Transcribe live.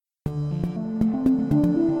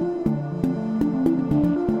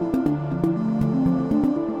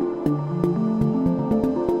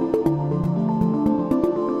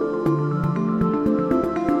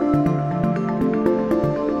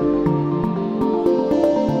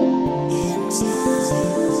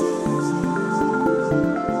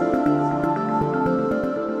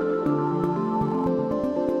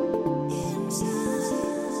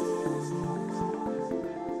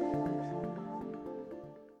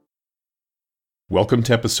Welcome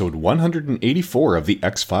to episode 184 of the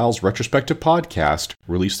X-Files Retrospective Podcast,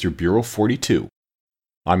 released through Bureau 42.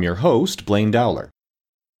 I'm your host, Blaine Dowler.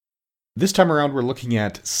 This time around, we're looking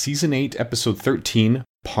at Season 8, Episode 13,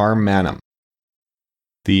 Par Manum.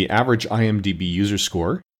 The average IMDb user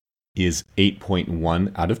score is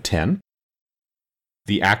 8.1 out of 10.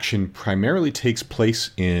 The action primarily takes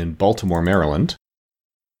place in Baltimore, Maryland,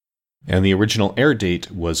 and the original air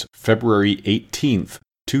date was February 18th,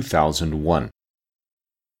 2001.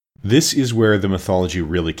 This is where the mythology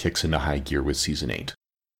really kicks into high gear with Season 8.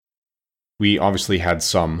 We obviously had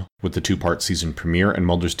some with the two-part season premiere and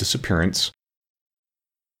Mulder's disappearance,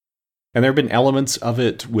 and there have been elements of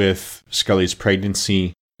it with Scully's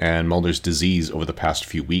pregnancy and Mulder's disease over the past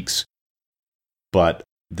few weeks, but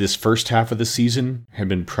this first half of the season had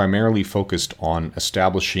been primarily focused on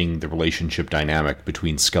establishing the relationship dynamic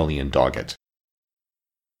between Scully and Doggett.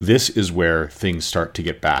 This is where things start to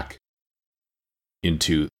get back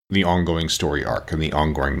into the ongoing story arc and the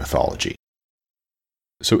ongoing mythology.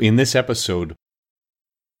 So in this episode,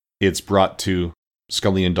 it's brought to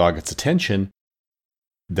Scully and Doggett's attention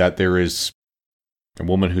that there is a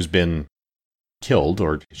woman who's been killed,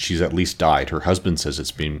 or she's at least died. Her husband says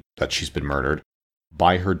that she's been murdered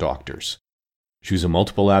by her doctors. She was a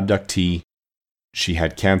multiple abductee. She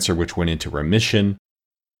had cancer which went into remission.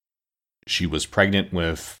 She was pregnant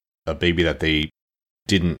with a baby that they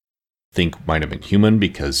didn't think might have been human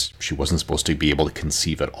because she wasn't supposed to be able to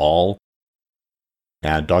conceive at all.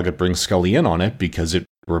 And Doggett brings Scully in on it because it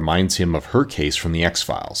reminds him of her case from the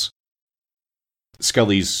X-Files.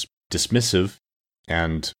 Scully's dismissive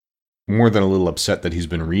and more than a little upset that he's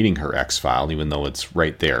been reading her X-File, even though it's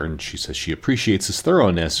right there, and she says she appreciates his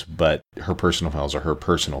thoroughness, but her personal files are her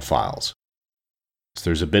personal files. So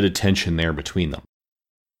there's a bit of tension there between them.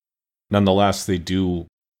 Nonetheless, they do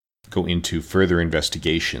go into further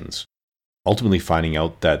investigations, ultimately finding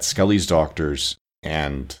out that Scully's doctors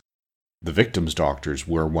and the victim's doctors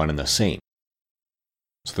were one and the same.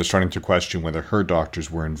 So they're starting to question whether her doctors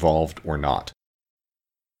were involved or not.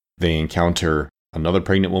 They encounter another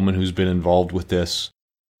pregnant woman who's been involved with this.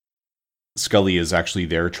 Scully is actually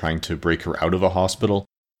there trying to break her out of a hospital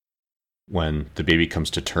when the baby comes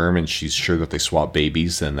to term, and she's sure that they swapped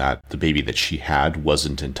babies and that the baby that she had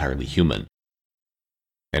wasn't entirely human.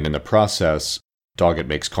 And in the process, Doggett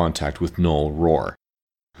makes contact with Noel Rohr,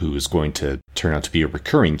 who is going to turn out to be a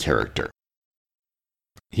recurring character.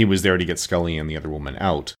 He was there to get Scully and the other woman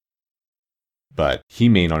out, but he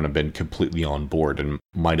may not have been completely on board and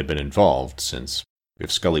might have been involved, since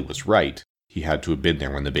if Scully was right, he had to have been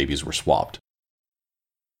there when the babies were swapped.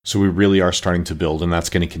 So we really are starting to build, and that's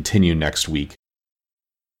going to continue next week,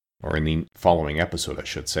 or in the following episode, I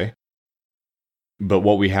should say. But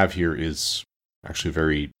what we have here is actually a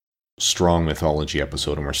very strong mythology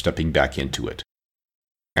episode, and we're stepping back into it.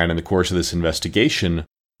 And in the course of this investigation,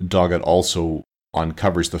 Doggett also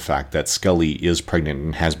uncovers the fact that Scully is pregnant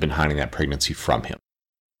and has been hiding that pregnancy from him.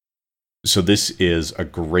 So this is a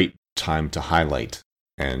great time to highlight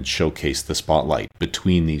and showcase the spotlight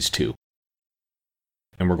between these two.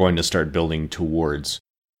 And we're going to start building towards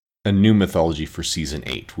a new mythology for Season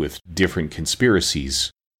 8 with different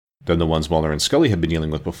conspiracies than the ones Mulder and Scully have been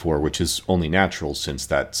dealing with before, which is only natural since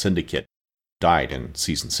that syndicate died in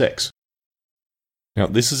Season 6. Now,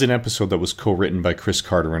 this is an episode that was co-written by Chris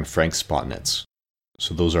Carter and Frank Spotnitz.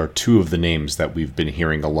 So those are two of the names that we've been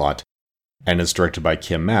hearing a lot, and it's directed by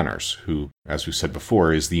Kim Manners, who, as we said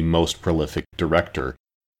before, is the most prolific director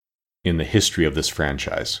in the history of this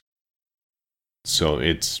franchise. So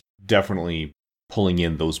it's definitely pulling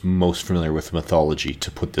in those most familiar with mythology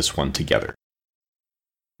to put this one together.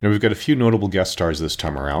 Now we've got a few notable guest stars this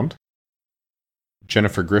time around.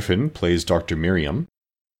 Jennifer Griffin plays Dr. Miriam.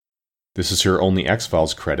 This is her only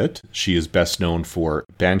X-Files credit. She is best known for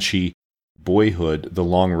Banshee, Boyhood, The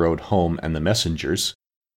Long Road Home, and The Messengers.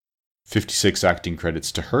 56 acting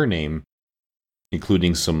credits to her name,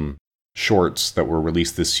 including some shorts that were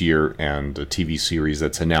released this year and a TV series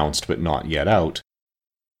that's announced but not yet out.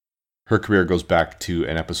 Her career goes back to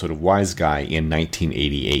an episode of Wise Guy in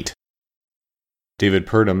 1988. David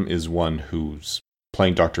Purdom is one who's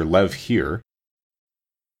playing Dr. Lev here.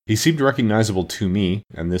 He seemed recognizable to me,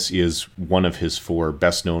 and this is one of his 4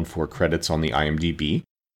 best-known-for credits on the IMDb,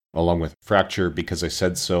 along with Fracture, Because I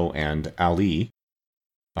Said So, and Ali.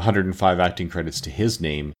 105 acting credits to his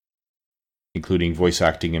name, including voice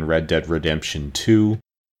acting in Red Dead Redemption 2,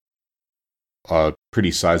 a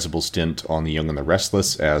pretty sizable stint on The Young and the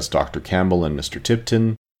Restless as Dr. Campbell and Mr.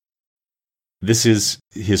 Tipton. This is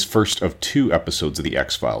his first of 2 episodes of The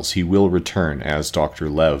X-Files. He will return as Dr.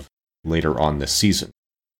 Lev later on this season.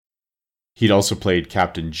 He'd also played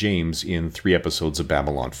Captain James in 3 episodes of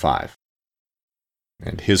Babylon 5.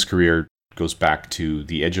 And his career goes back to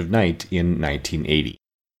The Edge of Night in 1980.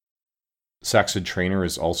 Saxon Traynor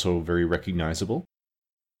is also very recognizable.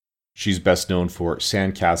 She's best known for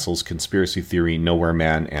Sandcastles, Conspiracy Theory, Nowhere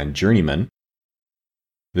Man, and Journeyman.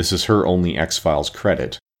 This is her only X-Files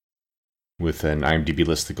credit. With an IMDb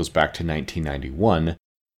list that goes back to 1991,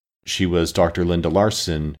 she was Dr. Linda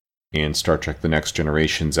Larson in Star Trek The Next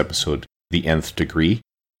Generation's episode The Nth Degree,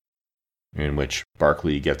 in which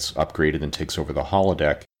Barclay gets upgraded and takes over the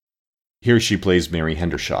holodeck. Here she plays Mary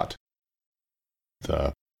Hendershot,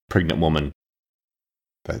 the pregnant woman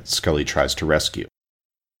that Scully tries to rescue.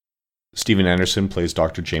 Stephen Anderson plays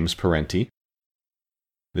Dr. James Parenti.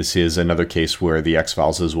 This is another case where The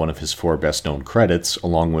X-Files is one of his 4 best-known credits,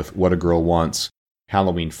 along with What a Girl Wants,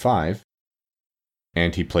 Halloween 5,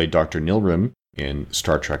 and he played Dr. Nilrim in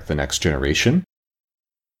Star Trek The Next Generation.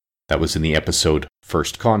 That was in the episode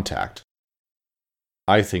First Contact.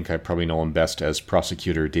 I think I probably know him best as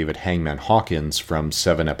Prosecutor David Hangman Hawkins from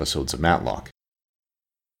 7 episodes of Matlock.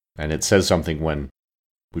 And it says something when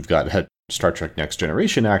we've got a Star Trek Next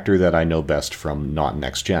Generation actor that I know best from not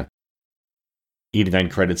Next Gen. 89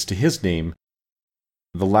 credits to his name,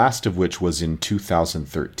 the last of which was in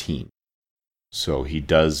 2013. So he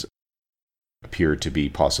does appear to be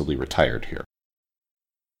possibly retired here.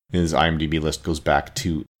 His IMDb list goes back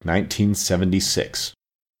to 1976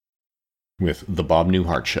 with The Bob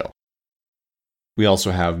Newhart Show. We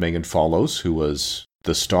also have Megan Follows, who was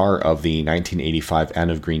the star of the 1985 Anne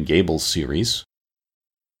of Green Gables series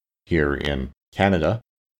here in Canada.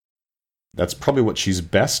 That's probably what she's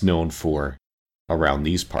best known for around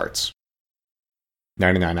these parts.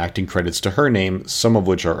 99 acting credits to her name, some of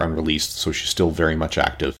which are unreleased, so she's still very much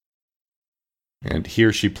active. And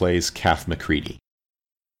here she plays Kath McCready.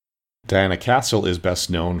 Diana Castle is best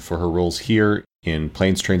known for her roles here in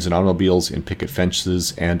Planes, Trains, and Automobiles, in Picket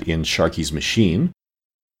Fences, and in Sharky's Machine.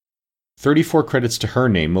 34 credits to her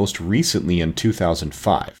name, most recently in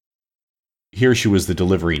 2005. Here she was the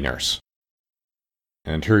delivery nurse.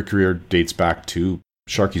 And her career dates back to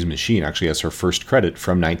Sharky's Machine, actually as her first credit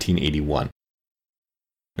from 1981.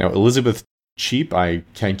 Now, Elizabeth Cheap, I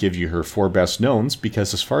can't give you her 4 best knowns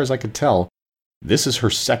because as far as I could tell, this is her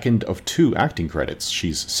second of 2 acting credits.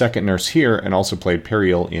 She's second nurse here and also played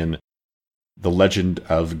Periel in The Legend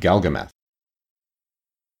of Galgameth.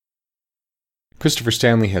 Christopher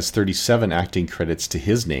Stanley has 37 acting credits to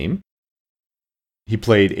his name. He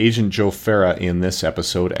played Agent Joe Farah in this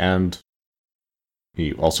episode, and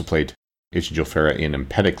he also played Agent Joe Farah in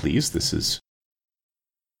Empedocles. This is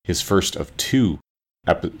his first of 2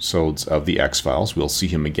 episodes of The X-Files. We'll see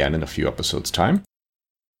him again in a few episodes' time.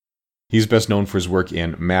 He's best known for his work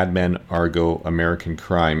in Mad Men, Argo, American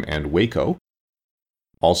Crime, and Waco.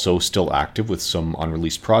 Also still active with some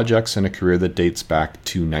unreleased projects and a career that dates back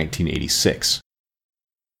to 1986.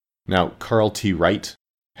 Now, Carl T. Wright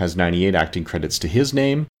has 98 acting credits to his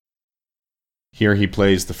name. Here he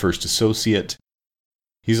plays the first associate.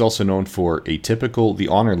 He's also known for Atypical, The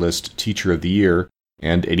Honor List, Teacher of the Year,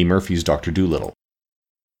 and Eddie Murphy's Dr. Dolittle.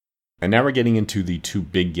 And now we're getting into the 2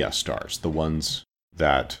 big guest stars, the ones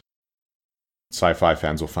that sci-fi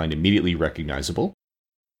fans will find immediately recognizable.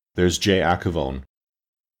 There's Jay Acavone.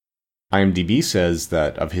 IMDb says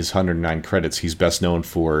that of his 109 credits, he's best known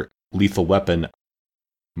for Lethal Weapon,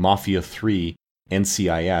 Mafia 3,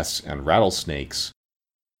 NCIS, and Rattlesnakes.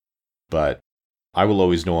 But I will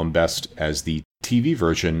always know him best as the TV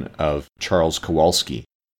version of Charles Kowalski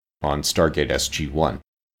on Stargate SG-1.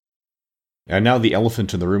 And now the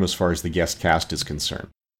elephant in the room as far as the guest cast is concerned.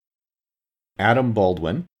 Adam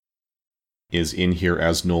Baldwin is in here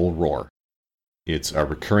as Noel Rohr. It's a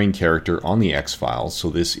recurring character on the X-Files, so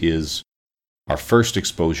this is our first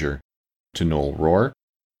exposure to Noel Rohr.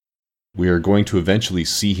 We are going to eventually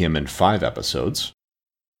see him in 5 episodes.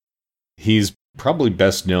 He's probably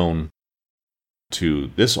best known to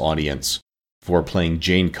this audience for playing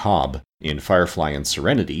Jane Cobb in Firefly and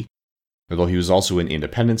Serenity, although he was also in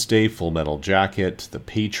Independence Day, Full Metal Jacket, The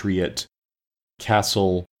Patriot,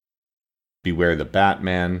 Castle, Beware the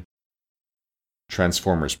Batman,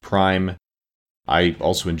 Transformers Prime. I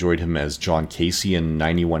also enjoyed him as John Casey in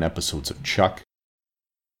 91 episodes of Chuck.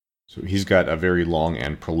 So he's got a very long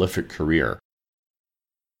and prolific career,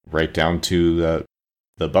 right down to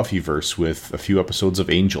the Buffyverse with a few episodes of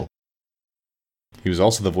Angel. He was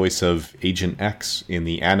also the voice of Agent X in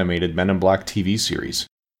the animated Men in Black TV series.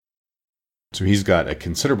 So he's got a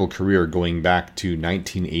considerable career going back to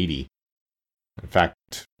 1980. In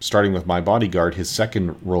fact, starting with My Bodyguard, his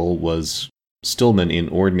second role was Stillman in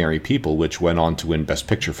Ordinary People, which went on to win Best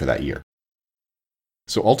Picture for that year.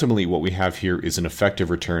 So ultimately, what we have here is an effective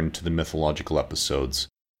return to the mythological episodes.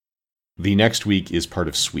 The next week is part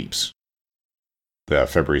of Sweeps, the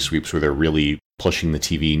February Sweeps, where they're really pushing the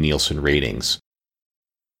TV Nielsen ratings.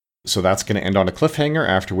 So that's going to end on a cliffhanger,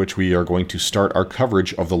 after which we are going to start our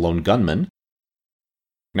coverage of The Lone Gunmen.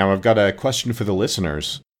 Now, I've got a question for the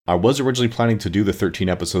listeners. I was originally planning to do the 13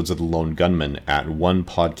 episodes of The Lone Gunmen at one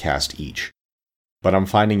podcast each. But I'm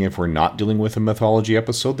finding if we're not dealing with a mythology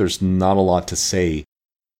episode, there's not a lot to say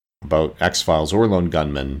about X-Files or Lone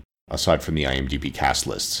Gunmen, aside from the IMDb cast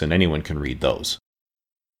lists, and anyone can read those.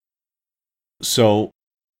 So,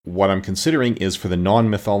 what I'm considering is for the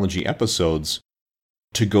non-mythology episodes,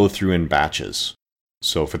 to go through in batches.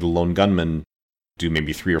 So for the Lone Gunmen, do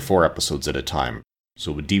maybe 3 or 4 episodes at a time.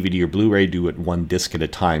 So with DVD or Blu-ray, do it one disc at a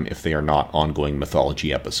time if they are not ongoing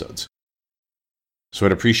mythology episodes. So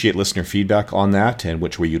I'd appreciate listener feedback on that and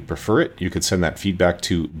which way you'd prefer it. You could send that feedback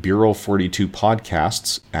to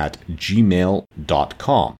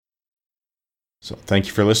bureau42podcasts@gmail.com. So thank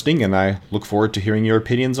you for listening, and I look forward to hearing your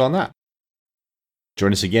opinions on that.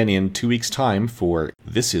 Join us again in 2 weeks' time for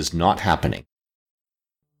This Is Not Happening.